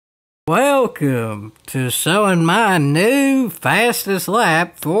Welcome to showing my new fastest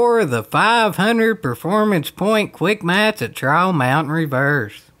lap for the 500 performance point quick mats at Trial Mountain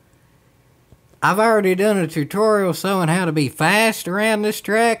Reverse. I've already done a tutorial showing how to be fast around this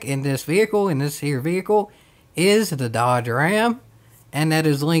track in this vehicle, and this here vehicle is the Dodge Ram, and that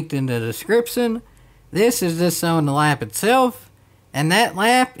is linked in the description. This is just showing the lap itself, and that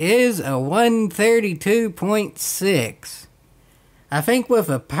lap is a 132.6. I think with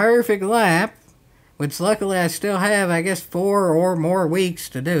a perfect lap, which luckily I still have, I guess, 4 or more weeks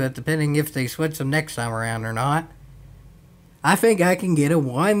to do it, depending if they switch them next time around or not, I think I can get a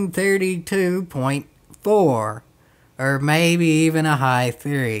 132.4, or maybe even a high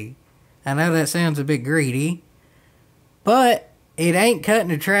 3. I know that sounds a bit greedy, but it ain't cutting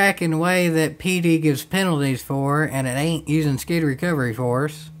the track in a way that PD gives penalties for, and it ain't using skid recovery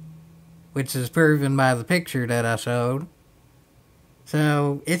force, which is proven by the picture that I showed.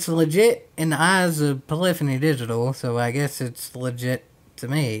 So, it's legit in the eyes of Polyphony Digital, so I guess it's legit to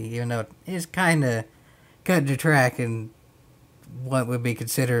me, even though it's kind of cutting the track in what would be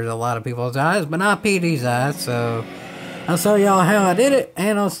considered a lot of people's eyes, but not PD's eyes. So, I'll show y'all how I did it,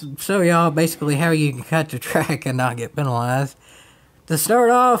 and I'll show y'all basically how you can cut the track and not get penalized. To start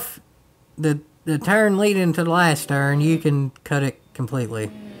off, the turn leading to the last turn, you can cut it completely.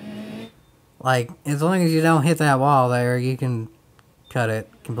 Like, as long as you don't hit that wall there, you can cut it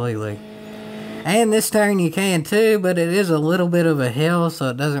completely. And this turn you can too, but it is a little bit of a hill,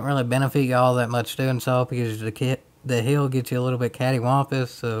 so it doesn't really benefit you all that much doing so, because the hill gets you a little bit cattywampus.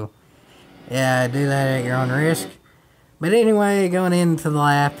 So yeah, do that at your own risk. But anyway, going into the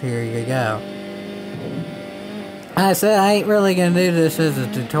lap, here you go. I said I ain't really gonna do this as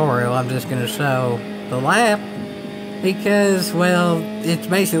a tutorial, I'm just gonna show the lap, because, well, it's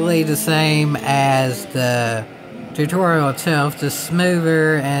basically the same as the tutorial itself, just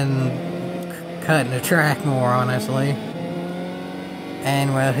smoother and cutting the track more, honestly.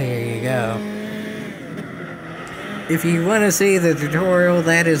 And, well, here you go. If you want to see the tutorial,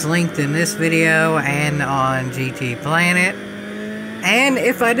 that is linked in this video and on GT Planet. And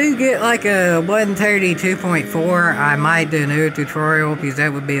if I do get like a 132.4, I might do a new tutorial, because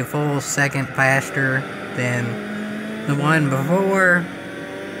that would be a full second faster than the one before.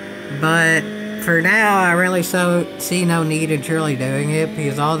 But for now, I really see no need in truly doing it,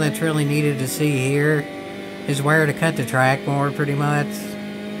 because all that's really needed to see here is where to cut the track more, pretty much.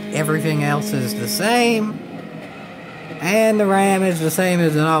 Everything else is the same, and the Ram is the same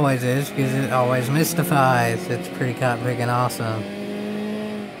as it always is, because it always mystifies. It's pretty big and awesome.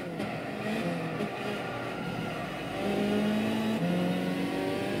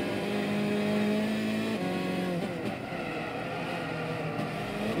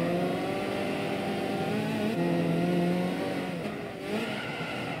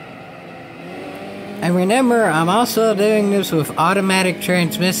 And remember, I'm also doing this with automatic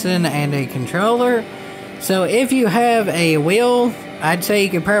transmission and a controller. So if you have a wheel, I'd say you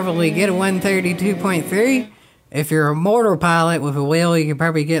could probably get a 132.3. If you're a mortal pilot with a wheel, you could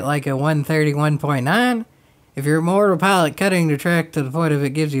probably get like a 131.9. If you're a mortal pilot cutting the track to the point of it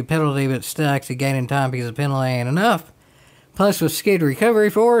gives you a penalty, but still actually gaining time because the penalty ain't enough, plus with skid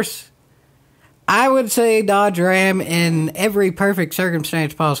recovery force, I would say Dodge Ram, in every perfect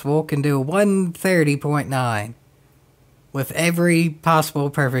circumstance possible, can do a 130.9. With every possible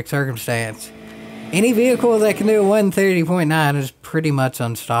perfect circumstance. Any vehicle that can do a 130.9 is pretty much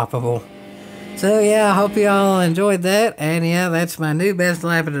unstoppable. So yeah, I hope y'all enjoyed that. And yeah, that's my new best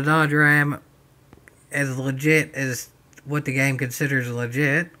lap of the Dodge Ram. As legit as what the game considers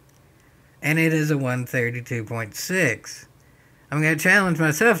legit. And it is a 132.6. I'm going to challenge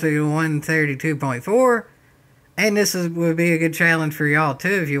myself to do 132.4, and this would be a good challenge for y'all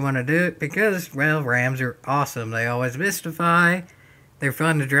too if you want to do it, because, well, Rams are awesome. They always mystify, they're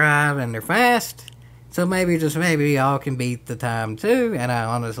fun to drive, and they're fast, so maybe, just maybe, y'all can beat the time too, and I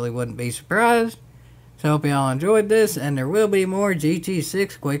honestly wouldn't be surprised. So hope y'all enjoyed this, and there will be more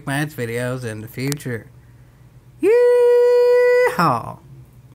GT6 Quick Mats videos in the future. Yeehaw!